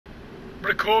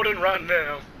recording right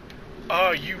now.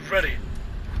 Are you ready?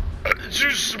 Did you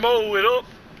smough it up?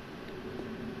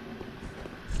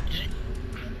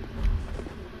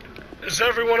 Is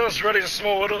everyone else ready to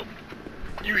smough it up?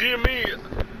 You hear me?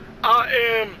 I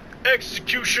am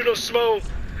Executioner Smough.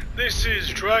 This is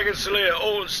Dragon Slayer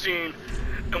Ornstein,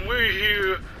 and we're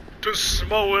here to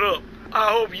smough it up.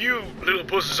 I hope you little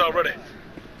pussies are ready.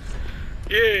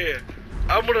 Yeah,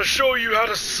 I'm gonna show you how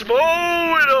to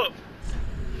smough it up.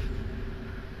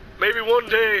 Maybe one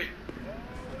day.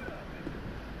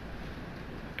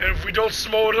 And if we don't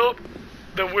smough it up,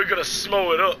 then we're gonna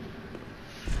smough it up.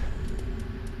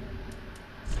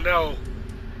 Now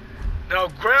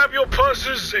grab your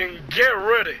pussies and get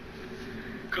ready,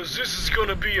 cause this is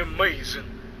gonna be amazing.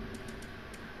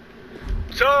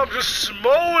 Time to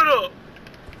smough it up.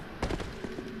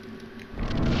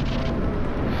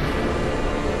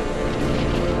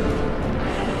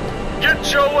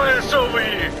 Get your ass over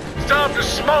here. It's time to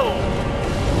smough.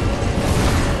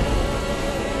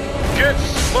 Get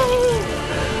smough.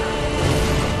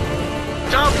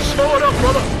 Time to smough it up,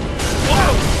 brother.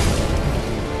 Whoa!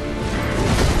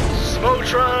 Smough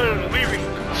trying leaving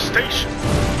the station.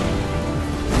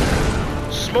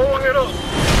 Smoughing it up.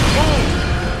 Boom.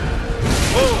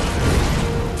 Boom.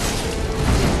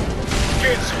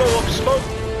 Can't smough up smoke.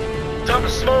 Time to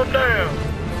smough him down.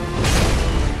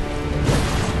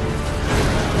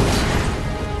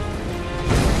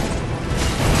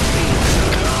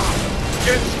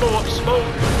 Can't smough up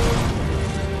smoke.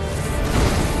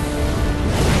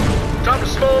 Time to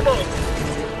smough him up.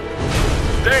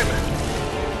 Damn it.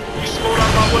 He smoughed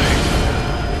out my way.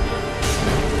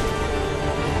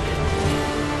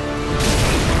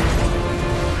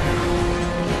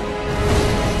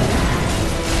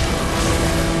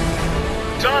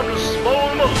 Time to smough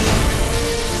him up.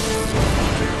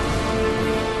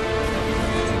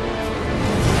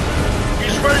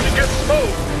 He's ready to get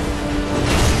smoked.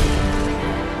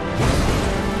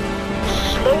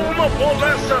 Smough him up one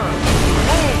last time.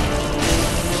 Boom.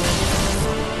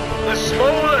 Let's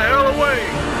smough the hell away.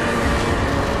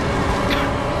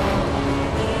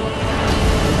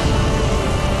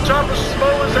 Time to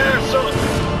smough his ass up.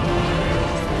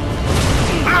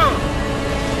 Ow!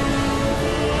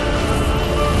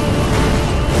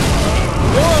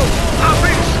 Whoa! I'm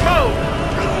being smoked!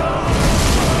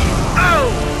 Ow!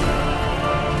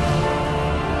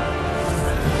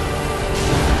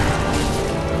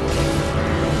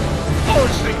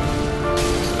 Ornstein!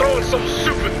 He's throwing some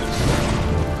stupidness.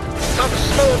 Time to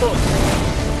smough him up.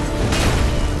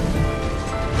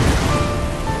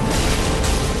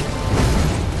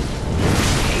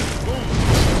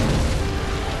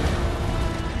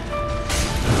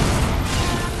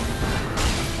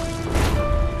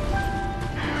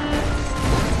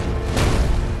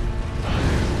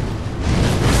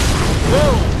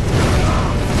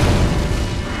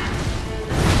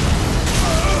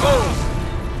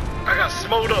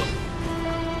 Smoughed up.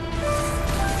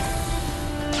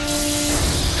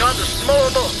 Time to smough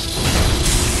him up.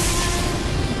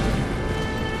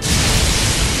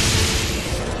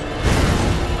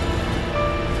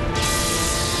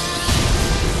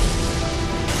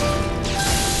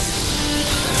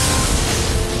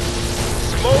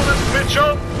 Smough this bitch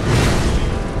up.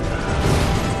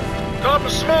 Time to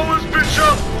smough this bitch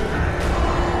up.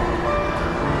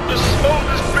 Let's smough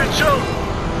this bitch up.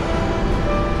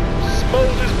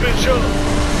 Smough this bitch up.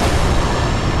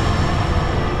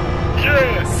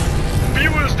 Yeah.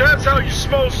 Viewers, that's how you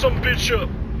smough some bitch up.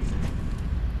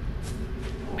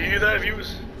 You hear that,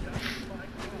 viewers?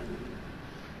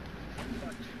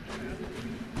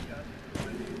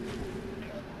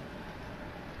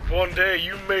 One day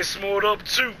you may smough it up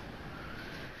too.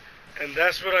 And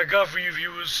that's what I got for you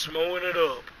viewers, smoughing it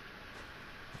up.